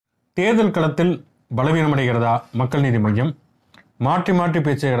தேர்தல் களத்தில் பலவீனமடைகிறதா மக்கள் நீதி மையம், மாற்றி மாற்றி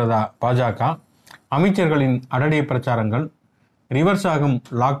பேசுகிறதா பாஜக, அமைச்சர்களின் அடடிய பிரச்சாரங்கள், ரிவர்ஸ் ஆகும்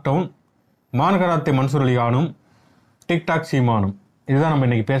லாக்டவுன், மாநகராட்சி மன்சூர் அலிகானும் டிக்டாக் சீமானும், இதுதான் நம்ம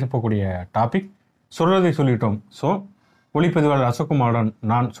இன்னைக்கு பேச போகக்கூடிய டாபிக். சொல்றதை சொல்லிட்டோம். ஸோ ஒளிப்பதிவாளர் அசோக்குமாருடன்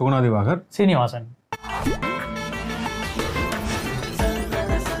நான் சுகுணாதிவாகர் சீனிவாசன்.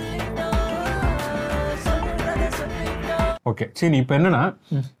 ஓகே சரி, இப்போ என்னன்னா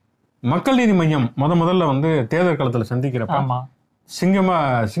மக்கள் நீதி மையம் முதல்ல வந்து தேர்தல் களத்தில் சந்திக்கிறப்ப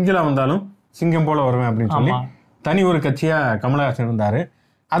சிங்களா வந்தாலும் சிங்கம் போல வருவேன் அப்படின்னு சொல்லி தனி ஒரு கட்சியா கமலஹாசன் இருந்தாரு.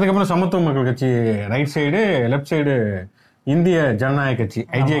 அதுக்கப்புறம் சமத்துவ மக்கள் கட்சி ரைட் சைடு, லெப்ட் சைடு இந்திய ஜனநாயக கட்சி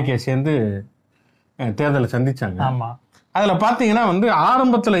ஐஜேகே சேர்ந்து தேர்தலை சந்திச்சாங்க. அதுல பாத்தீங்கன்னா வந்து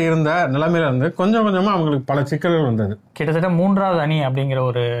ஆரம்பத்துல இருந்த நிலைமையில இருந்து கொஞ்சம் கொஞ்சமா அவங்களுக்கு பல சிக்கல்கள் வந்தது. கிட்டத்தட்ட மூன்றாவது அணி அப்படிங்கிற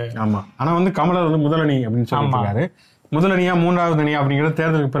ஒரு ஆனா வந்து கமலர் வந்து முதலணி அப்படின்னு சொல்லியிருக்காரு. முதலணியா மூன்றாவது அணியா அப்படிங்கிறது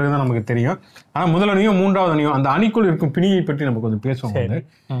தேர்தலுக்கு பிறகுதான் நமக்கு தெரியும். ஆனா முதலணியோ மூன்றாவது அணியோ அந்த அணிக்குள் இருக்கும் பிணியை பற்றி நம்ம கொஞ்சம் பேசுவோம்.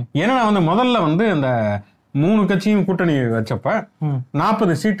 ஏன்னா வந்து முதல்ல வந்து அந்த 3 கட்சியும் கூட்டணி வச்சப்ப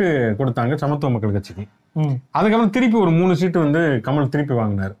 40 சீட்டு கொடுத்தாங்க சமத்துவ மக்கள் கட்சிக்கு. அதுக்கப்புறம் திருப்பி ஒரு 3 சீட்டு வந்து கமல் திருப்பி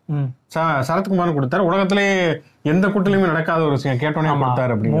வாங்கினாரு. சரத்குமார் கொடுத்தாரு. உலகத்திலே எந்த கூட்டணியுமே நடக்காத ஒரு விஷயம் கேட்டோன்னே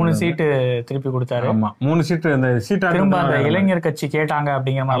கொடுத்தாரு. அப்படி 3 சீட்டு திருப்பி கொடுத்தாரு. ஆமா 3 சீட்டு அந்த சீட்டா இளைஞர் கட்சி கேட்டாங்க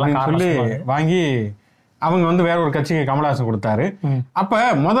அப்படிங்கிற மாதிரி சொல்லி வாங்கி அவங்க வந்து வேற ஒரு கட்சிக்கு கமலஹாசன் கொடுத்தாரு. அப்ப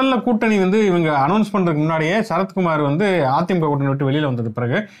முதல்ல கூட்டணி வந்து இவங்க அனௌன்ஸ் பண்றதுக்கு முன்னாடியே சரத்குமார் வந்து அதிமுக கூட்டணி விட்டு வெளியில வந்தது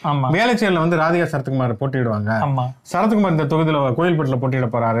பிறகு வேலைச்சேரியில வந்து ராதிகா சரத்குமார் போட்டியிடுவாங்க, சரத்குமார் இந்த தொகுதியில கோயில்பேட்டில போட்டியிட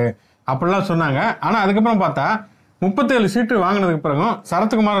போறாரு அப்படிலாம் சொன்னாங்க. ஆனா அதுக்கப்புறம் பார்த்தா 37 சீட்டு வாங்கினதுக்கு பிறகும்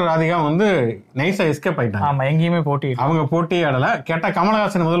சரத்குமார் ராதிகா வந்து நைஸா எஸ்கேப் ஆயிட்டாங்க. எங்கேயுமே அவங்க போட்டியாடல. கேட்டா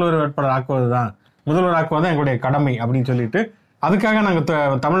கமலஹாசன் முதல்வர் வேட்பாளர் ஆக்குவதுதான் எங்களுடைய கடமை அப்படின்னு சொல்லிட்டு அதுக்காக நாங்க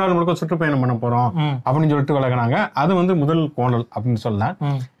தமிழ்நாடு முழுக்க சுற்றுப்பயணம் பண்ண போறோம் அப்படின்னு சொல்லிட்டு விலகினாங்க. அது வந்து முதல் கோணல் அப்படின்னு சொல்லலாம்.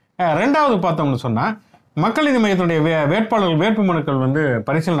 ரெண்டாவது பார்த்தோம்னு சொன்னா மக்கள் நீதி மையத்தினுடைய வேட்பாளர்கள் வேட்பு மனுக்கள் வந்து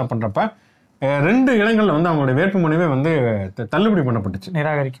பரிசீலனை பண்றப்ப 2 இடங்கள்ல வந்து அவங்களுடைய வேட்பு மனுவே வந்து தள்ளுபடி பண்ணப்பட்டுச்சு,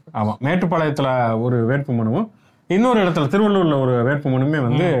 நிராகரிக்கப்பட்டது. ஆமா, மேட்டுப்பாளையத்துல ஒரு வேட்பு மனுவும் இன்னொரு இடத்துல திருவள்ளூர்ல ஒரு வேட்பு மனுமே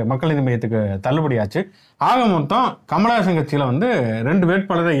வந்து மக்கள் நீதி மையத்துக்கு தள்ளுபடியாச்சு. ஆக மொத்தம் கமலஹாசன் கட்சியில வந்து 2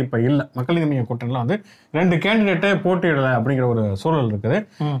 வேட்பாளரை இப்ப இல்ல. மக்கள் நீதி மைய கூட்டணியில வந்து 2 கேண்டிடேட்டை போட்டியிடல அப்படிங்கிற ஒரு சூழல் இருக்குது.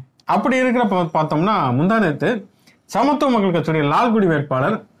 அப்படி இருக்கிறப்ப பார்த்தோம்னா முந்தா நேத்து சமத்துவ மக்கள் கட்சியுடைய லால்குடி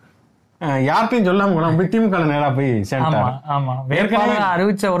வேட்பாளர் யார்ட்டையும் சொல்லாம திமுக நேரா போய் சேர்ந்தார். ஏற்கனவே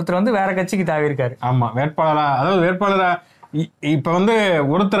அறிவிச்ச ஒருத்தர் வந்து வேற கட்சிக்கு தாவி இருக்காரு. ஆமா, வேட்பாளரா இப்ப வந்து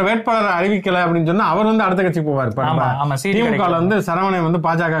ஒருத்தர் வேட்பாளரை அறிவிக்கல அப்படின்னு சொன்னா அவர் வந்து அடுத்த கட்சிக்கு போவார். திமுக வந்து சரவணன் வந்து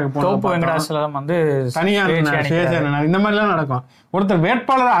பாஜக வந்து தனியார் இந்த மாதிரி எல்லாம் நடக்கும். ஒருத்தர்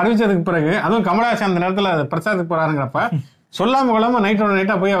வேட்பாளரை அறிவிச்சதுக்கு பிறகு அதுவும் கமலஹாசன் அந்த நேரத்துல பிரச்சாரத்துக்கு போறாருங்கிறப்ப சொல்லாம கொள்ளாம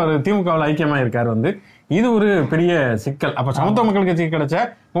நைட்டா போய் அவர் திமுகவில் ஐக்கியமா இருக்காரு. வந்து இது ஒரு பெரிய சிக்கல். அப்ப சமத்துவ மக்கள் கட்சிக்கு கிடைச்ச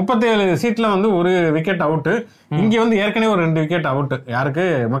 37 சீட்ல வந்து ஒரு விக்கெட் அவுட். இங்க வந்து ஏற்கனவே ஒரு 2 விக்கெட் அவுட். யாருக்கு?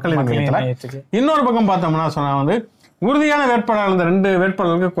 மக்கள் நீதி மையத்துல. இன்னொரு பக்கம் பார்த்தோம்னா சொன்னா வந்து உறுதியான வேட்பாளர் இருந்த 2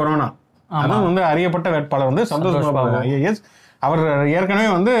 வேட்பாளர்களுக்கு கொரோனா. அதுவும் வந்து அறியப்பட்ட வேட்பாளர் வந்து சந்தோஷ் பாபு ஐஏஎஸ். அவர் ஏற்கனவே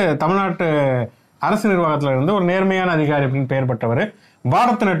வந்து தமிழ்நாட்டு அரசு நிர்வாகத்துல இருந்து ஒரு நேர்மையான அதிகாரி அப்படின்னு பெயர் பெற்றவர்.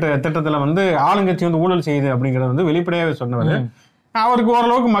 பாரத் நெட் திட்டத்துல வந்து ஆளுங்கட்சி வந்து ஊழல் செய்யுது அப்படிங்கறது வந்து வெளிப்படையாவே சொன்னவர். அவருக்கு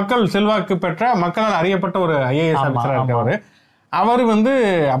ஓரளவுக்கு மக்கள் செல்வாக்கு பெற்ற மக்களால் அறியப்பட்ட ஒரு ஐஏஎஸ் ஆபீசரா இருக்கவர். அவர் வந்து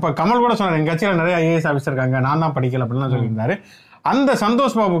அப்ப கமல் கூட சொன்னார், எங்க கட்சியில நிறைய ஐஏஎஸ் ஆபீசர் இருக்காங்க, நான் தான் படிக்கல அப்படின்னு சொல்லியிருந்தாரு. அந்த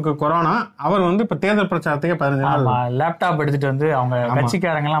சந்தோஷ் பாபுக்கு கொரோனா. அவர் வந்து இப்ப தேர்தல் பிரச்சாரத்துக்கு 15 நாள் லேப்டாப் எடுத்துட்டு வந்து அவங்க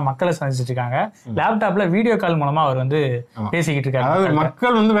கட்சிக்காரங்க எல்லாம் மக்களை சந்திச்சிட்டு இருக்காங்க. லேப்டாப்ல வீடியோ கால் மூலமா அவர் வந்து பேசிக்கிட்டு இருக்காரு. அதாவது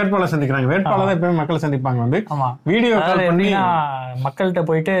மக்கள் வந்து வேட்பாளர் சந்திக்கிறாங்க, வேட்பாளர் தான் எப்பவுமே மக்களை சந்திப்பாங்க. வந்து வீடியோ கால் பண்ணி மக்கள்கிட்ட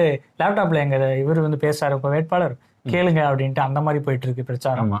போயிட்டு லேப்டாப்ல எங்க இவர் வந்து பேசுறாரு, இப்ப வேட்பாளர் கேளுங்க அப்படின்ட்டு அந்த மாதிரி போயிட்டு இருக்கு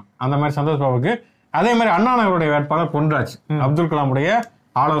பிரச்சாரம். அந்த மாதிரி சந்தோஷ் பாபுக்கு. அதே மாதிரி அண்ணா நகருடைய வேட்பாளர் பொன்ராஜ், அப்துல் கலாமுடைய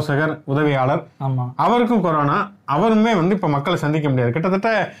ஆலோசகர் உதவியாளர், அவருக்கும் கொரோனா. அவருமே வந்து இப்ப மக்களை சந்திக்க முடியாது. கிட்டத்தட்ட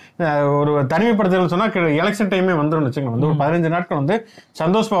ஒரு தனிமைப்படுத்தல் சொன்னா எலெக்ஷன் டைமே வந்துடும் வச்சுக்கோங்க. வந்து ஒரு 15 நாட்கள் வந்து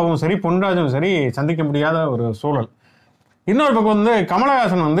சந்தோஷ் பாபுவும் சரி பொன்ராஜும் சரி சந்திக்க முடியாத ஒரு சூழல். இன்னொரு பக்கம் வந்து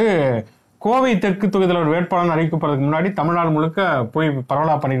கமலஹாசன் வந்து கோவை தெற்கு தொகுதியில் ஒரு வேட்பாளர் அறிவிக்கப்படுறதுக்கு முன்னாடி தமிழ்நாடு முழுக்க போய்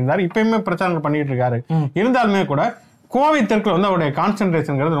பரவலா பண்ணியிருந்தாரு. இப்பயுமே பிரச்சாரங்கள் பண்ணிட்டு இருக்காரு. இருந்தாலுமே கூட கோவை தெற்குல வந்து அவருடைய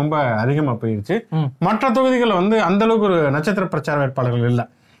கான்சென்ட்ரேஷன் ரொம்ப அதிகமா போயிருச்சு. மற்ற தொகுதிகளில் வந்து அந்த அளவுக்கு ஒரு நட்சத்திர பிரச்சார வேட்பாளர்கள் இல்ல.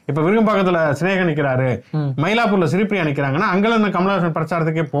 இப்ப விருகம்பாக்கத்துல சினேகா நிக்கிறாரு, மயிலாப்பூர்ல சிரிப்பிரியா நிக்கிறாங்கன்னா அங்கெல்லாம் இந்த கமலஹாசன்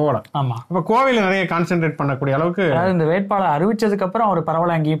பிரச்சாரத்துக்கே போகல. இப்ப கோவையில நிறைய கான்சென்ட்ரேட் பண்ணக்கூடிய அளவுக்கு இந்த வேட்பாளர் அறிவிச்சதுக்கு அப்புறம் அவர்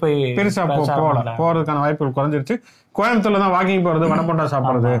பரவலா அங்கேயும் போய் பெருசா போறதுக்கான வாய்ப்புகள் குறைஞ்சிருச்சு. கோயம்புத்தூர்ல தான் வாக்கிங் போறது, வடபோண்டா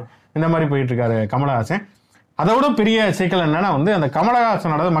சாப்பிடுறது, இந்த மாதிரி போயிட்டு இருக்காரு கமலஹாசன். அதோட பெரிய சிக்கல் என்னன்னா வந்து அந்த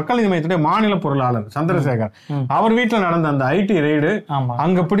கமலஹாசன் நடந்த மக்கள் நீதி மையத்துடைய மாநில பொருளாளர் சந்திரசேகர் அவர் வீட்டுல நடந்த அந்த ஐடி ரெய்டு,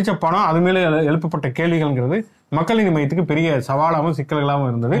 அங்க பிடிச்ச பணம், அது மேல எழுப்பப்பட்ட கேள்விகள்ங்கிறது மக்கள் நீதி மையத்துக்கு பெரிய சவாலாகவும் சிக்கல்களாகவும்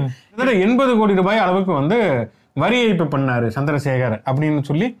இருந்தது. 80 கோடி ரூபாய் அளவுக்கு வந்து வரி ஏய்ப்பு பண்ணாரு சந்திரசேகர் அப்படின்னு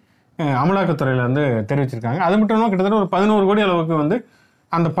சொல்லி அமலாக்கத்துறையில வந்து தெரிவிச்சிருக்காங்க. அது மட்டும் இல்லாம கிட்டத்தட்ட ஒரு 11 கோடி அளவுக்கு வந்து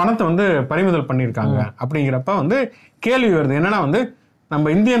அந்த பணத்தை வந்து பறிமுதல் பண்ணியிருக்காங்க. அப்படிங்கிறப்ப வந்து கேள்வி வருது என்னன்னா வந்து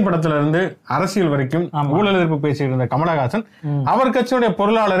நம்ம இந்தியன் படத்துல இருந்து அரசியல் வரைக்கும் ஊழல் எதிர்ப்பு பேசிட்டு இருந்த கமலஹாசன் அவர் கட்சியுடைய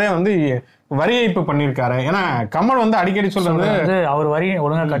பொருளாளரே வந்து வரி ஏய்ப்பு பண்ணிருக்காரு. ஏன்னா கமல் வந்து அடிக்கடி சொல்றது அவர் வரி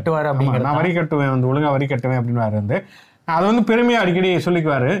ஒழுங்கா கட்டுவாரு அப்படிங்கிற, நான் வரி கட்டுவேன் வந்து ஒழுங்கா வரி கட்டுவேன் அப்படின்னு வந்து அதை வந்து பெருமையா அடிக்கடி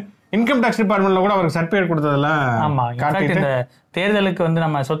சொல்லிக்குவாரு. இன்கம் டாக்ஸ் டிபார்ட்மெண்ட்ல கூட அவருக்கு சர்டிபிகேட் கொடுத்ததெல்லாம் காட்டிட்டு இந்த தேர்தலுக்கு வந்து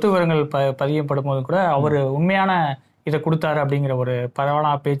நம்ம சொத்து விவரங்கள் பதியப்படும் போது கூட அவர் உண்மையான இதை கொடுத்தாரு அப்படிங்கிற ஒரு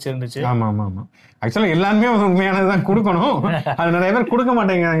பரவலா பேச்சு இருந்துச்சு. ஆமா ஆமா ஆமா ஆக்சுவலா எல்லாருமே உண்மையானதான் கொடுக்கணும், அது நிறைய பேர் கொடுக்க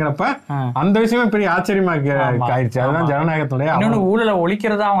மாட்டேங்கிறப்ப அந்த விஷயமே பெரிய ஆச்சரியமா ஆயிடுச்சு. அதுதான் ஜனநாயகத்துடைய ஊழலை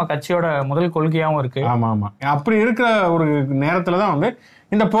ஒழிக்கிறதா அவங்க கட்சியோட முதல் கொள்கையாவும் இருக்கு. ஆமா ஆமா அப்படி இருக்கிற ஒரு நேரத்துலதான் வந்து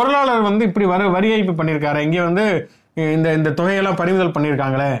இந்த பொருளாளர் வந்து இப்படி வரி ஏய்ப்பு பண்ணிருக்காரு, இங்க வந்து இந்த தொகையெல்லாம் பறிமுதல்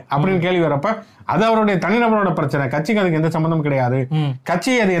பண்ணிருக்காங்களே அப்படின்னு கேள்வி வரப்ப அது அவருடைய தனிநபரோட பிரச்சனை, கட்சிக்கு அதுக்கு எந்த சம்பந்தமும் கிடையாது,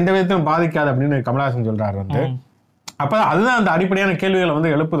 கட்சி அது எந்த விதத்திலும் பாதிக்காது அப்படின்னு கமலஹாசன் சொல்றாரு வந்து. அப்ப அதுதான் அந்த அடிப்படையான கேள்விகளை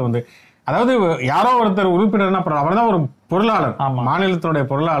வந்து எழுப்புது வந்து. அதாவது யாரோ ஒருத்தர் உறுப்பினர்னா அவர் தான் ஒரு பொருளாளர், மாநிலத்தினுடைய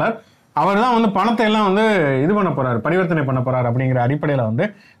பொருளாளர், அவர் தான் வந்து பணத்தை எல்லாம் வந்து இது பண்ண போறாரு, பரிவர்த்தனை பண்ண போறாரு அப்படிங்கிற அடிப்படையில வந்து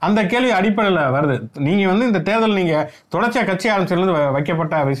அந்த கேள்வி அடிப்படையில வருது. நீங்க வந்து இந்த தேர்தல் நீங்க தொடர்ச்சியா கட்சி ஆரம்பிச்சிருந்து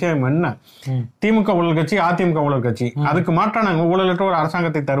வைக்கப்பட்ட விஷயம் என்ன, திமுக ஊழல் கட்சி, அதிமுக ஊழல் கட்சி, அதுக்கு மாற்றா நாங்க ஊழலற்ற ஒரு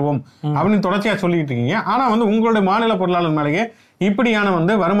அரசாங்கத்தை தருவோம் அப்படின்னு தொடர்ச்சியா சொல்லிட்டு இருக்கீங்க. ஆனா வந்து உங்களுடைய மாநில பொருளாளர் மேலேயே இப்படியான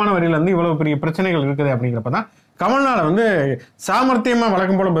வந்து வருமான வரியில இருந்து இவ்வளவு பெரிய பிரச்சனைகள் இருக்குது அப்படிங்கிறப்பதான் கமல்நாத வந்து சாமர்த்தியமா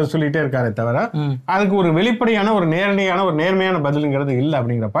வழக்கம் போல பதில் சொல்லிட்டே இருக்காரே தவிர அதுக்கு ஒரு வெளிப்படையான ஒரு நேரடியான ஒரு நேர்மையான பதிலுங்கிறது இல்லை.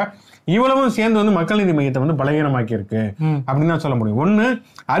 அப்படிங்கிறப்ப இவ்வளவும் சேர்ந்து வந்து மக்கள் நீதி மையத்தை வந்து பலகீனமாக்கி இருக்கு அப்படின்னு தான் சொல்ல முடியும். ஒண்ணு,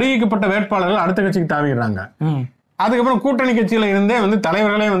 அறிவிக்கப்பட்ட வேட்பாளர்கள் அடுத்த கட்சிக்கு தாவிடுறாங்க, அதுக்கப்புறம் கூட்டணி கட்சியில இருந்தே வந்து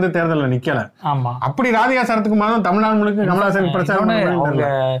தலைவர்களே வந்து தேர்தலில் நிக்கல. அப்படி ராதிகா சரத்குமாரும் தமிழ்நாடு முழுக்க கமலஹாசன்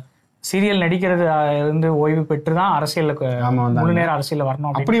பிரச்சாரம் சீரியல் நடிக்கிறது இருந்து ஓய்வு பெற்றுதான் அரசியல் முழு நேரம் அரசியல்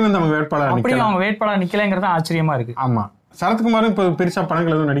வரணும், அப்படி வந்து அவங்க வேட்பாளர் அவங்க வேட்பாளர் நிக்கலைங்கிறது ஆச்சரியமா இருக்கு. ஆமா, சரத்குமாரும் இப்ப பெருசா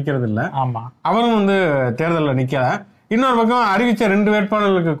படங்கள் எதுவும் நடிக்கிறது இல்ல, அவரும் வந்து தேர்தலில் நிக்கல. இன்னொரு பக்கம் அறிவிச்ச 2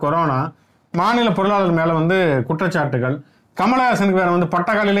 வேட்பாளர்களுக்கு கொரோனா, மாநில பொருளாளர் மேல வந்து குற்றச்சாட்டுகள், கமலஹாசனுக்கு வேற வந்து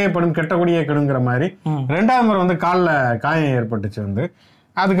பட்டக்காலிலேயே படும் கெட்டக்கூடியே கெடுங்கிற மாதிரி 2வது முறை வந்து காலில் காயம் ஏற்பட்டுச்சு வந்து.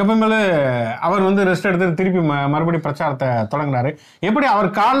 அதுக்கப்புறமேல அவர் வந்து ரெஸ்ட் எடுத்து திருப்பி மறுபடியும் பிரச்சாரத்தை தொடங்கினாரு. எப்படி அவர்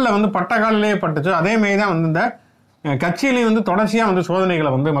காலில் வந்து பட்ட காலிலேயே பட்டுச்சோ அதே மாதிரி தான் வந்து இந்த கட்சியிலையும் வந்து தொடர்ச்சியா வந்து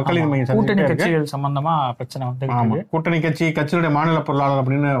சோதனைகளை வந்து மக்கள் நீதி மையம் கூட்டணி கட்சிகள் சம்பந்தமா பிரச்சனை வந்து கூட்டணி கட்சியுடைய மாநில பொருளாளர்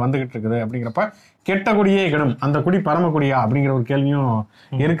அப்படின்னு வந்துகிட்டு இருக்குது. அப்படிங்கிறப்ப கெட்ட குடியே கெடும், அந்த குடி பரமக்குடியா அப்படிங்கிற ஒரு கேள்வியும்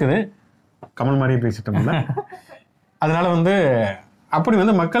இருக்குது. கமல் மாதிரியே பேசிட்டோம்ல. அதனால வந்து அப்படி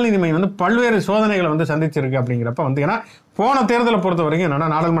வந்து மக்கள் நீதி மையம் வந்து பல்வேறு சோதனைகளை வந்து சந்திச்சிருக்கு. அப்படிங்கிறப்ப வந்து ஏன்னா போன தேர்தலை பொறுத்த வரைக்கும் என்னன்னா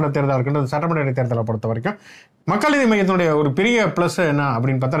நாடாளுமன்ற தேர்தலாக இருக்கட்டும், சட்டமன்ற தேர்தலை பொறுத்த வரைக்கும் மக்கள் நீதி மையத்தினுடைய ஒரு பெரிய பிளஸ் என்ன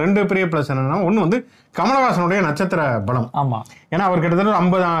அப்படின்னு பார்த்தா 2 பெரிய பிளஸ் என்னன்னா, ஒன்று வந்து கமலஹாசனுடைய நட்சத்திர பலம். ஏன்னா அவர் கிட்டத்தட்ட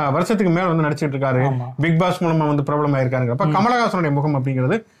 50 வருஷத்துக்கு மேல வந்து நடிச்சிட்டு இருக்காரு, பிக் பாஸ் மூலமா வந்து பிரபலம் ஆயிருக்காருங்கிறப்ப கமலஹாசனுடைய முகம்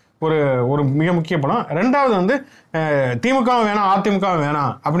அப்படிங்கிறது ஒரு மிக முக்கிய பலம். 2வது வந்து திமுகவும் வேணாம் அதிமுகவும்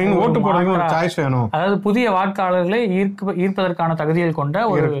வேணாம் அப்படின்னு ஓட்டு போடுறதுக்கு ஒரு சாய்ஸ் வேணும். அதாவது புதிய வாக்காளர்களை ஈர்ப்பதற்கான தகுதிகள் கொண்ட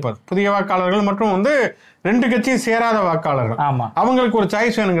ஒரு புதிய வாக்காளர்கள் மற்றும் வந்து 2 கட்சியும் சேராத வாக்காளர்கள், அவங்களுக்கு ஒரு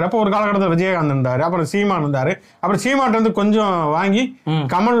சாய்ஸ் வேணுங்கிறப்ப ஒரு காலகட்டத்தில் விஜயகாந்த் இருந்தாரு, அப்புறம் சீமான் இருந்தாரு, அப்புறம் சீமான் வந்து கொஞ்சம் வாங்கி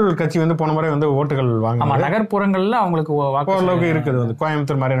கமல் கட்சி வந்து போன முறை வந்து ஓட்டுகள் வாங்க நகர்ப்புறங்கள்ல அவங்களுக்கு ஓரளவுக்கு இருக்குது, வந்து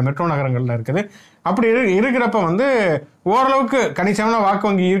கோயம்புத்தூர் மாதிரியான மெட்ரோ நகரங்கள்ல இருக்குது. அப்படி இருக்கிறப்ப வந்து ஓரளவுக்கு கணிசமான வாக்கு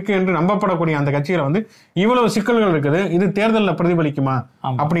வங்கி இருக்கு என்று நம்பப்படக்கூடிய அந்த கட்சியில வந்து இவ்வளவு சிக்கல்கள் இருக்குது. இது தேர்தலில் பிரதிபலிக்குமா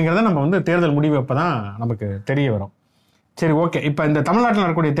அப்படிங்கிறத நம்ம வந்து தேர்தல் முடிவு அப்பதான் நமக்கு தெரிய வரும். சரி, ஓகே. இப்ப இந்த தமிழ்நாட்டில்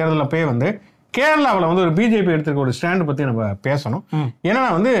நடக்கக்கூடிய தேர்தலில் போய் வந்து கேரளாவில் வந்து ஒரு பிஜேபி எடுத்துருக்க ஒரு ஸ்டாண்ட் பத்தி நம்ம பேசணும். ஏன்னா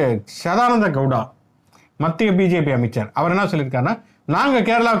வந்து சதானந்த கவுடா மத்திய பிஜேபி அமைச்சர் அவர் என்ன சொல்லியிருக்காருன்னா, நாங்க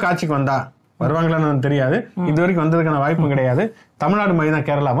கேரளாவுக்கு ஆட்சிக்கு வந்தா வருவாங்களான்னு தெரியாது, இது வரைக்கும் வந்ததுக்கான வாய்ப்பும் கிடையாது, தமிழ்நாடு மாதிரி தான்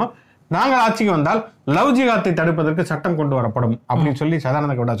கேரளாவும், நாங்கள் ஆட்சிக்கு வந்தால் லவ் ஜிகாத்தை தடுப்பதற்கு சட்டம் கொண்டு வரப்படும் அப்படின்னு சொல்லி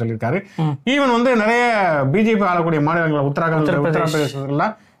சதானந்த கவுடா சொல்லியிருக்காரு. ஈவன் வந்து நிறைய பிஜேபி ஆளக்கூடிய மாநிலங்கள் உத்தரப்பிரதேசத்துல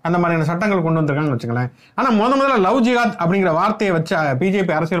அந்த மாதிரியான சட்டங்கள் கொண்டு வந்திருக்காங்கன்னு வச்சுக்கலாம். ஆனா முதல்ல லவ் ஜிகாத் அப்படிங்கிற வார்த்தையை வச்சு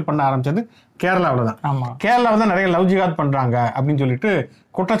பிஜேபி அரசியல் பண்ண ஆரம்பிச்சது கேரளாவில் தான். கேரளாவில் தான் நிறைய லவ் ஜிகாத் பண்றாங்க அப்படின்னு சொல்லிட்டு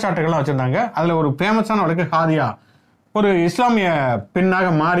குற்றச்சாட்டுகள்லாம் வச்சிருந்தாங்க. அதுல ஒரு ஃபேமஸான வழக்கு ஹாதியா, ஒரு இஸ்லாமிய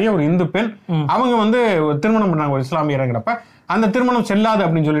பெண்ணாக மாறிய ஒரு இந்து பெண், அவங்க வந்து திருமணம் பண்ணாங்க ஒரு இஸ்லாமியர்ங்கிறப்ப அந்த திருமணம் செல்லாது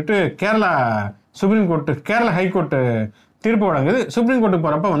அப்படின்னு சொல்லிட்டு கேரளா ஹைகோர்ட் தீர்ப்பு வழங்குது. சுப்ரீம் கோர்ட்டுக்கு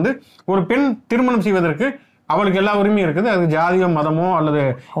போறப்ப வந்து ஒரு பெண் திருமணம் செய்வதற்கு அவளுக்கு எல்லா உரிமையும் இருக்குது. அது ஜாதியோ மதமோ அல்லது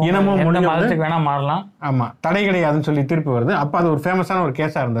இனமோ மொழியோ வேணா மாறலாம், ஆமா தடை கிடையாதுன்னு சொல்லி தீர்ப்பு வருது. அப்ப அது ஒரு ஃபேமஸான ஒரு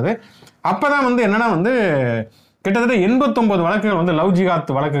கேஸா இருந்தது. அப்பதான் வந்து என்னன்னா வந்து கிட்டத்தட்ட 89 வழக்குகள் வந்து லவ்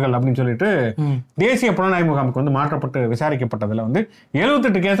ஜிகாத் வழக்குகள் அப்படின்னு சொல்லிட்டு தேசிய புலனாய்வு முகாமுக்கு வந்து மாற்றப்பட்டு விசாரிக்கப்பட்டதுல வந்து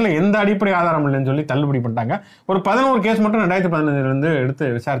 78 கேஸ்ல எந்த அடிப்படை ஆதாரம் இல்லைன்னு சொல்லி தள்ளுபடி பண்ணிட்டாங்க. ஒரு 11 கேஸ் மட்டும் 2015 இருந்து எடுத்து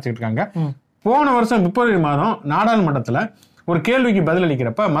விசாரிச்சுட்டு இருக்காங்க. போன வருஷம் பிப்ரவரி மாதம் நாடாளுமன்றத்துல ஒரு கேள்விக்கு பதில்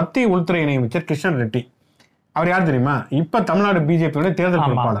அளிக்கிறப்ப மத்திய உள்துறை இணையமைச்சர் கிஷன் ரெட்டி, அவர் யார் தெரியுமா? இப்ப தமிழ்நாடு பிஜேபியோட தேர்தல்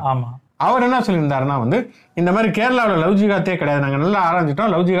பொறுப்பாளர். அவர் என்ன சொல்லியிருந்தாருன்னா வந்து இந்த மாதிரி கேரளாவில் லவ் ஜிகாத்தே கிடையாது, நாங்க நல்லா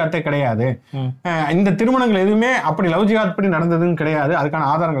ஆரம்பிச்சிட்டோம், லவ் ஜிகாத்தே கிடையாது, இந்த திருமணங்கள் எதுவுமே அப்படி லவ் ஜிகாத் படி நடந்ததுன்னு கிடையாது, அதுக்கான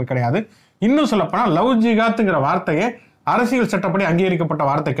ஆதாரங்கள் கிடையாது. இன்னும் சொல்லப்போனா லவ் ஜிகாத்துங்கிற வார்த்தையே அரசியல் சட்டப்படி அங்கீகரிக்கப்பட்ட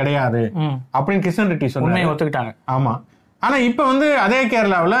வார்த்தை கிடையாது அப்படின்னு கிஷன் ரெட்டி சொன்னாங்க, ஒத்துக்கிட்டாங்க. ஆமா. ஆனா இப்ப வந்து அதே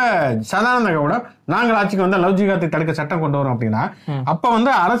கேரளாவில் சதானந்த கவுடா நாங்கள் ஆட்சிக்கு வந்து லவ் ஜிகாத்தை தடுக்க சட்டம் கொண்டு வரோம் அப்படின்னா அப்ப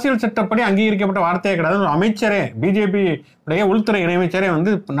வந்து அரசியல் சட்டப்படி அங்கீகரிக்கப்பட்ட வார்த்தையே கிடையாது. ஒரு அமைச்சரே, பிஜேபி உடைய உள்துறை இணையமைச்சரே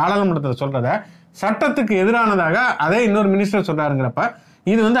வந்து நாடாளுமன்றத்தில் சொல்றத சட்டத்துக்கு எதிரானதாக அதே இன்னொரு மினிஸ்டர் சொல்றாருங்கிறப்ப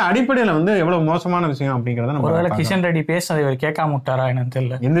இது வந்து அடிப்படையில வந்து எவ்வளவு மோசமான விஷயம் அப்படிங்கறத நம்ம கிஷன் ரெட்டி பேசுனதை இவர் கேட்காம விட்டாரா என்னன்னு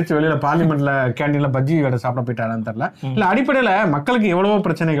தெரியல. எந்திரிச்சு வெளியில பார்லிமெண்ட்ல கேண்டீன்ல பஜ்ஜி வேட சாப்பிட போயிட்டாரான்னு தெரியல. இல்ல அடிப்படையில மக்களுக்கு எவ்வளவோ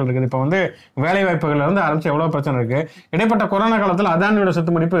பிரச்சனைகள் இருக்குது. இப்ப வந்து வேலை வாய்ப்புகள்ல இருந்து ஆரம்பிச்சு எவ்வளவு பிரச்சனை இருக்கு. இடைப்பட்ட கொரோனா காலத்துல அதானியோட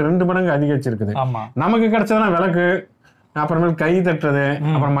சொத்து மதிப்பு 2 மடங்கு அதிகரிச்சிருக்குது. நமக்கு கிடைச்சதுன்னா விளக்கு, அப்புறமேல் கை தட்டுறது,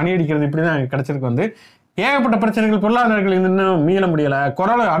 அப்புறம் மணி அடிக்கிறது, இப்படிதான் கிடைச்சிருக்கு. வந்து ஏகப்பட்ட பிரச்சனைகள், பொருளாதாரங்கள் இன்னும் மீள முடியல.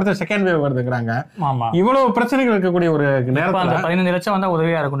 கொரோனா அடுத்த செகண்ட் வேவ் வருதுங்கிறாங்க. இவ்வளவு பிரச்சனைகள் இருக்கக்கூடிய ஒரு நேரத்துல 15 லட்சம் வந்தா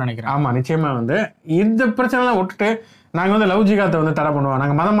உதவியா இருக்கும்னு நினைக்கிறேன். ஆமா, நிச்சயமா வந்து இந்த பிரச்சனை எல்லாம் விட்டுட்டு நாங்க வந்து லவ் ஜிகாத்தை வந்து தடை பண்ணுவோம்,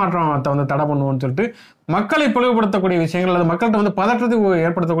 நாங்க மத மாற்றத்தை வந்து தடை பண்ணுவோம்னு சொல்லிட்டு மக்களை பிளவுபடுத்தக்கூடிய விஷயங்கள், அது மக்கள்கிட்ட வந்து பதற்றத்தை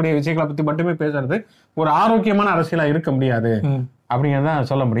ஏற்படுத்தக்கூடிய விஷயங்களை பத்தி மட்டுமே பேசுறது ஒரு ஆரோக்கியமான அரசியலா இருக்க முடியாது அப்படிங்கிறத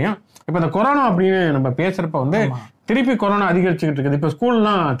சொல்ல முடியும். இப்ப இந்த கொரோனா அப்படின்னு நம்ம பேசுறப்ப வந்து திருப்பி கொரோனா அதிகரிச்சுக்கிட்டு இருக்குது. இப்ப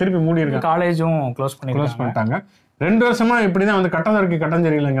ஸ்கூல்லாம் திருப்பி மூடி இருக்கு, காலேஜும் க்ளோஸ் பண்ணிட்டாங்க. 2 வருஷமா இப்படிதான் வந்து கட்டதற்கு கட்டம்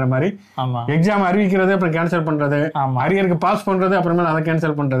சரியில்லைங்கிற மாதிரி எக்ஸாம் அறிவிக்கிறது, அப்புறம் கேன்சல் பண்றது, அரியருக்கு பாஸ் பண்றது, அப்புறமேல அதை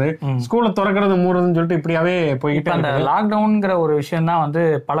கேன்சல் பண்றது, ஸ்கூல்ல திறக்கிறது மூடுறதுன்னு சொல்லிட்டு இப்படியாவே போயிட்டு அந்த லாக்டவுன்ங்கிற ஒரு விஷயம் தான் வந்து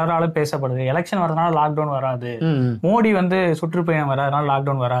பலராலும் பேசப்படுது. எலெக்ஷன் வரதுனால லாக்டவுன் வராது, மோடி வந்து சுற்றுப்பயணம் வராதனால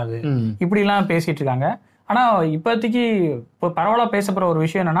லாக்டவுன் வராது, இப்படி எல்லாம் பேசிட்டு இருக்காங்க. ஆனா இப்போதைக்கு இப்போ பரவலா பேசப்படுற ஒரு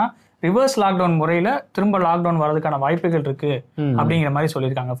விஷயம் என்னன்னா ரிவர்ஸ் லாக்டவுன் முறையில திரும்ப லாக்டவுன் வர்றதுக்கான வாய்ப்புகள் இருக்கு அப்படிங்கிற மாதிரி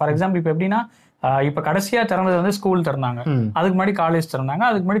சொல்லியிருக்காங்க. ஃபார் எக்ஸாம்பிள் இப்ப எப்படின்னா இப்ப கடைசியா திறந்தது வந்து ஸ்கூல் திறந்தாங்க, அதுக்கு முன்னாடி காலேஜ் திறந்தாங்க,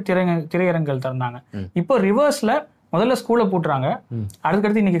 அதுக்கு முன்னாடி திரையரங்குகள் திறந்தாங்க. இப்போ ரிவர்ஸ்ல முதல்ல ஸ்கூலை பூட்டுறாங்க,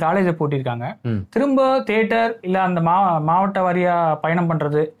 அதுக்கடுத்து இன்னைக்கு காலேஜை பூட்டிருக்காங்க, திரும்ப தியேட்டர் இல்ல அந்த மாவட்ட வாரியா பயணம்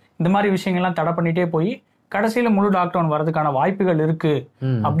பண்றது, இந்த மாதிரி விஷயங்கள்லாம் தடை பண்ணிட்டே போய் கடைசியில முழு லாக்டவுன் வரதுக்கான வாய்ப்புகள் இருக்கு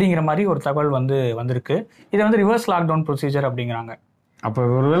அப்படிங்கிற மாதிரி ஒரு தகவல் வந்து வந்திருக்கு. இதை வந்து ரிவர்ஸ் லாக்டவுன் ப்ரொசீஜர் அப்படிங்கிறாங்க. அப்ப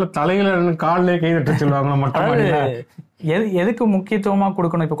ஒருவேளை தலையில காலிலே கை தட்ட சொல்லுவாங்க மட்டும். எதுக்கு முக்கியத்துவமா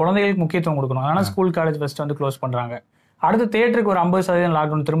கொடுக்கணும்? இப்ப குழந்தைகளுக்கு முக்கியத்துவம் கொடுக்கணும், அதனால ஸ்கூல் காலேஜ் ஃபர்ஸ்ட் வந்து க்ளோஸ் பண்றாங்க. அடுத்து தியேட்டருக்கு ஒரு 50%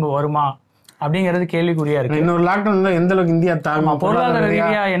 லாக்டவுன் திரும்ப வருமா அப்படிங்கிறது கேள்விக்குறியா இருக்கு. இன்னொரு லாக்டவுன் தான் எந்த அளவுக்கு இந்தியா தாங்க, பொருளாதார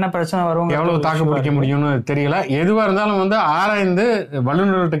ரீதியா என்ன பிரச்சனை வரும், எவ்வளவு தாக்கு பிடிக்க முடியும்னு தெரியல. எதுவா இருந்தாலும் வந்து ஆராய்ந்து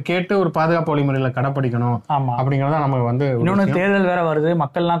வல்லுநர்கிட்ட கேட்டு ஒரு பாதுகாப்பு வழிமுறையில கடைப்பிடிக்கணும் அப்படிங்கறத நமக்கு வந்து. இன்னொன்னு தேர்தல் வேற வருது,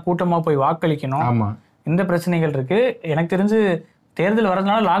 மக்கள் எல்லாம் கூட்டமா போய் வாக்களிக்கணும். ஆமா, இந்த பிரச்சனைகள் இருக்கு. எனக்கு தெரிஞ்சு தேர்தல்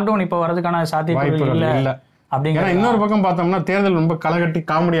வரதுனால லாக்டவுன் இப்ப வரதுக்கான சாத்தியக்கூறு இல்ல அப்படிங்கிற. இன்னொரு பக்கம் பார்த்தோம்னா தேர்தல் ரொம்ப களைகட்டி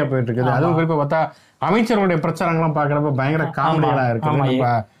காமெடியா போயிட்டு இருக்குது. அதுவும் குறிப்பா பார்த்தா அமைச்சர்களுடைய பிரச்சாரங்கள்லாம் பாக்குறப்ப பயங்கர காமெடியா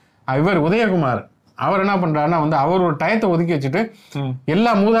இருக்குது. இவர் உதயகுமார் அவர் என்ன பண்றாருன்னா வந்து அவர் ஒரு டயத்தை ஒதுக்கி வச்சுட்டு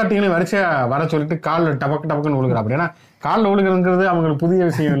எல்லா மூதாட்டிகளையும் வரிசையா வர சொல்லிட்டு காலில் டபக்கு டபக்குன்னு விழுகிறார். அப்படின்னா காலில் விழுகிறதுங்கிறது அவங்களுக்கு புதிய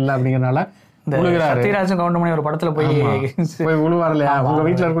விஷயம் இல்லை அப்படிங்கறதுனால விழுகிறாரு. சத்யராஜன் கவுண்டமணி ஒரு படத்துல போய் விழுவார் இல்லையா, உங்க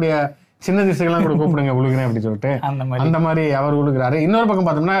வீட்டுல இருக்கக்கூடிய சின்ன திசைகள்லாம் கூட கூப்பிடுங்க விழுகிறேன் அப்படின்னு சொல்லிட்டு அந்த மாதிரி அவர் விழுகிறாரு. இன்னொரு பக்கம்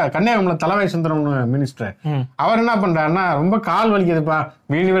பார்த்தோம்னா கன்னியாகுமரியில தலவாய் சுந்தரம் மினிஸ்டர் அவர் என்ன பண்றாருன்னா ரொம்ப கால் வலிக்குதுப்பா,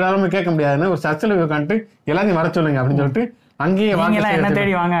 வீடு விடாம கேட்க முடியாதுன்னு ஒரு சர்ச்சில் உட்காந்துட்டு எல்லாத்தையும் வர சொல்லுங்க அப்படின்னு சொல்லிட்டு அங்கேயே என்ன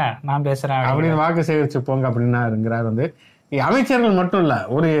தேடி வாங்க நான் பேசுறேன் அப்படின்னு வாக்கு சேகரிச்சு போங்க அப்படின்னாருங்கிறார். வந்து அமைச்சர்கள் மட்டும் இல்ல,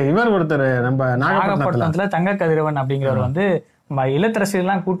 ஒருத்தர் நம்ம நாகப்பட்டினத்துல தங்க கதிரவன் அப்படிங்கிறவர் வந்து இல்லத்தரசிகள்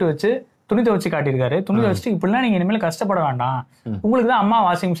எல்லாம் கூட்டு வச்சு துணி துவச்சு காட்டியிருக்காரு. துணி துவச்சிட்டு இப்படிலாம் நீங்க இனிமேல் கஷ்டப்பட வேண்டாம், உங்களுக்கு தான் அம்மா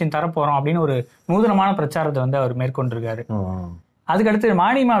வாஷிங் மிஷின் தரப்போறோம் அப்படின்னு ஒரு நூதனமான பிரச்சாரத்தை வந்து அவர் மேற்கொண்டிருக்காரு. அதுக்கடுத்து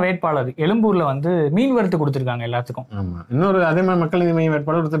மானிமா வேட்பாளர் எழும்பூர்ல வந்து மீன் வறுத்து கொடுத்திருக்காங்க எல்லாத்துக்கும். இன்னொரு அதே மாதிரி மக்கள் நீதி மைய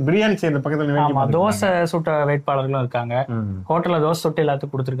வேட்பாளர் பிரியாணி செய்யற பக்கத்துல தோசை சுட்ட வேட்பாளர்களும் இருக்காங்க, ஹோட்டல்ல தோசை சுட்டு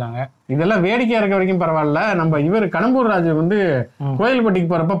எல்லாத்துக்கும் கொடுத்திருக்காங்க. இதெல்லாம் வேடிக்கையா இருக்க வரைக்கும் பரவாயில்ல. நம்ம இவர் கடம்பூர் ராஜு வந்து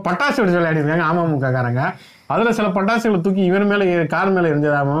கோயில்பட்டிக்கு போறப்ப பட்டாசு வெடிச்சு விளையாடி இருக்காங்க அமமுக காரங்க. அதுல சில பட்டாசுகளை தூக்கி இவர் மேல கார் மேல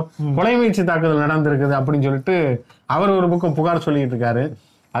இருந்ததாகவும் கொலை முயற்சி தாக்குதல் நடந்திருக்குது அப்படின்னு சொல்லிட்டு அவர் ஒரு பக்கம் புகார் சொல்லிட்டு இருக்காரு.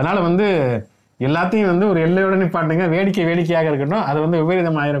 அதனால வந்து எல்லாத்தையும் வந்து ஒரு எல்லையோட நிப்பாட்டுங்க, வேடிக்கையாக இருக்கட்டும், அது வந்து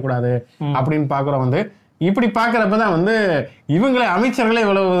விபரீதம் ஆயிடக்கூடாது அப்படின்னு பாக்குறோம். வந்து இப்படி பாக்குறப்பதான் வந்து இவங்களை அமைச்சர்களே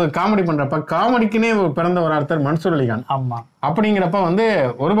இவ்வளவு காமெடி பண்றப்ப காமெடிக்குனே பிறந்த ஒரு ஒருத்தர் மன்சூர் அலிகான். ஆமா. அப்படிங்கிறப்ப வந்து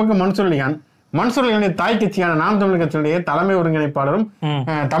ஒரு பக்கம் மன்சூர் அலிகானுடைய தாய் கட்சியான நாம் தமிழர் கட்சியுடைய தலைமை ஒருங்கிணைப்பாளரும்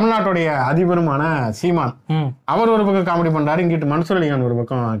தமிழ்நாட்டுடைய அதிபருமான சீமான், அவர் ஒரு பக்கம் காமெடி பண்றாரு. இங்கிட்டு மன்சூர் அலிகான் ஒரு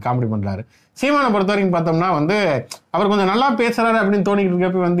பக்கம் காமெடி பண்றாரு. சீமானை பொறுத்த வரைக்கும் பார்த்தோம்னா வந்து அவர் கொஞ்சம் நல்லா பேசுறாரு அப்படின்னு தோணிக்கிட்டு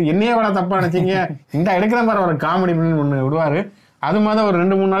இருக்கப்ப வந்து என்னையே விட தப்பா நினைச்சீங்க, இந்த எடுக்கிற மாதிரி ஒரு காமெடி ஒண்ணு விடுவாரு. அது மாதிரி ஒரு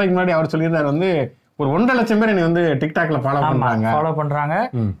 2-3 நாளைக்கு முன்னாடி அவர் சொல்லியிருந்தாரு வந்து ஒரு 1.5 லட்சம் பேர் நீ வந்து டிக்டாக்ல ஃபாலோ பண்றாங்க.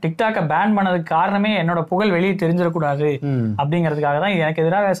 டிக்டாக்க பேன் பண்ணதுக்கு காரணமே என்னோட புகழ் வெளியே தெரிஞ்சிடக்கூடாது அப்படிங்கிறதுக்காக தான் எனக்கு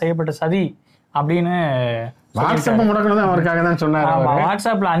எதிராக செய்யப்பட்ட சதி அப்படின்னு. வாட்ஸ்அப் முடக்கணும் அவருக்காக தான் சொன்னாரு.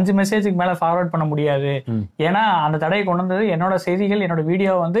 வாட்ஸ்அப்ல 5 மெசேஜுக்கு மேல ஃபார்வர்ட் பண்ண முடியாது, ஏன்னா அந்த தடையை கொண்டு வந்தது என்னோட செய்திகள் என்னோட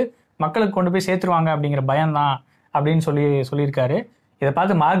வீடியோ வந்து மக்களுக்கு கொண்டு போய் சேர்த்துருவாங்க அப்படிங்கிற பயம் தான் அப்படின்னு சொல்லியிருக்காரு. இதை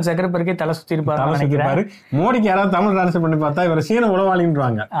பார்த்து மார்க் ஜக்கர்பர்க்கே தலை சுத்தி இருப்பாரு. மோடிக்கு யாராவது தமிழ் டிரான்ஸ்லேட் பண்ணி பார்த்தா இவர் சீன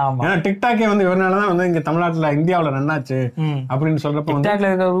உளவாளின்றாங்க. ஏன்னா டிக்டாக்கே வந்து இவராலதான் வந்து இங்க தமிழ்நாட்டுல இந்தியாவில ரன்னாச்சு அப்படின்னு சொல்றப்ப டிக்டாக்ல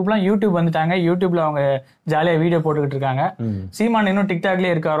இருக்கிற குரூப்லாம் யூடியூப் வந்துட்டாங்க. யூடியூப்ல அவங்க ஜாலியா வீடியோ போட்டுக்கிட்டு இருக்காங்க. சீமான் இன்னும்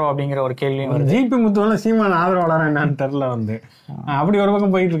டிக்டாக்லயே இருக்காரோ அப்படிங்கிற ஒரு கேள்வியும் ஜிபி முத்துவ சீமான் ஆதரவாளர் என்னன்னு தெரியல வந்து அப்படி ஒரு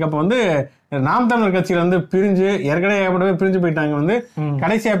பக்கம் போயிட்டு இருக்கப்ப வந்து நாம் தமிழர் கட்சியில வந்து பிரிஞ்சு ஏற்கனவே பிரிஞ்சு போயிட்டாங்க. வந்து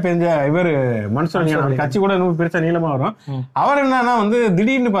கடைசியா பிரிஞ்ச இவர் மன்சூர் அலிகான் கட்சி கூட இன்னும் பெருசா நீளமா வரும். அவர் என்னன்னா வந்து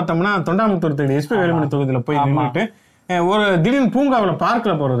திடீர்னு பார்த்தோம்னா தொண்டாமுத்தூர் தொகுதி எஸ்பி வேலுமணி தொகுதியில போய் நின்றுட்டு ஒரு திடீர்னு பூங்காவில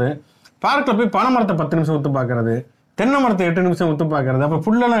பார்க்ல போறது, பார்க்ல போய் பனைமரத்தை 10 நிமிஷம் ஒத்து பாக்குறது, தென்னை மரத்தை 8 நிமிஷம் ஒத்து பாக்குறது, அப்புறம்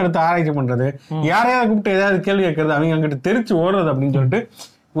புல்லெல்லாம் எடுத்து ஆராய்ச்சி பண்றது, யாரையாவது கூப்பிட்டு ஏதாவது கேள்வி கேட்கறது, அவங்க அங்கிட்டு தெரிச்சு ஓடுறது அப்படின்னு சொல்லிட்டு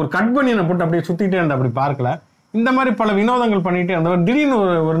ஒரு கட் பண்ணி போட்டு அப்படியே சுத்திட்டே இருந்த அப்படி பார்க்கல. இந்த மாதிரி பல வினோதங்கள் பண்ணிட்டு அந்த திடீர்னு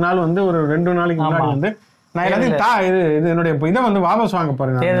ஒரு நாள் வந்து ஒரு 2 நாளைக்கு முன்னாடி வந்து நான் எல்லாத்தையும் இது என்னுடைய இதை வந்து வாபஸ் வாங்க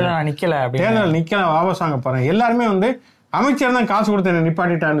போறேன், தேர்தல் நிக்கல வாபஸ் வாங்க போறேன். எல்லாருமே வந்து அமைச்சர் தான் காசு கொடுத்து என்ன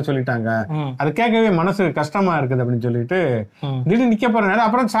நிப்பாட்டிட்டான்னு சொல்லிட்டாங்க. அது கேட்கவே மனசு கஷ்டமா இருக்குது அப்படின்னு சொல்லிட்டு திடீர்னு நிக்க போறேன்.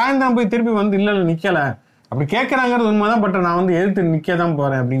 அப்புறம் சாயந்தரம் போய் திருப்பி வந்து இல்ல நிக்கல அப்படி கேட்கறாங்கிறது உண்மைதான், பட் நான் வந்து எதிர்த்து நிக்கதான்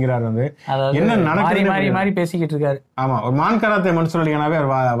போறேன் அப்படிங்கிறாரு. வந்து என்ன நடக்குது பேசிக்கிட்டு இருக்காரு. ஆமா, ஒரு மான்கராத்தை மன்சூர் அலிகானாவே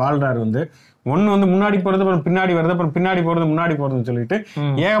வாழ்றாரு. வந்து ஒண்ணு வந்து முன்னாடி போறது அப்புறம் பின்னாடி வருது, அப்புறம் பின்னாடி போறது முன்னாடி போறதுன்னு சொல்லிட்டு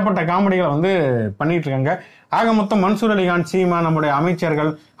ஏகப்பட்ட காமெடிகளை வந்து பண்ணிட்டு இருக்காங்க. ஆக மொத்தம் மன்சூர் அலிகான், சீமா, நம்முடைய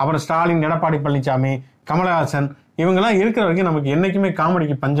அமைச்சர்கள், அப்புறம் ஸ்டாலின், எடப்பாடி பழனிசாமி, கமலஹாசன் இவங்கெல்லாம் இருக்கிற வரைக்கும் நமக்கு என்னைக்குமே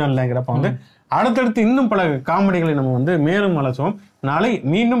காமெடிக்கு பஞ்சம் இல்லைங்கிறப்ப வந்து அடுத்தடுத்து இன்னும் பல காமெடிகளை நம்ம வந்து மேலும் அலசுவோம். நாளை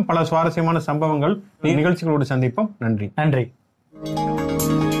மீண்டும் பல சுவாரஸ்யமான சம்பவங்கள் நிகழ்ச்சிகளோடு சந்திப்போம். நன்றி.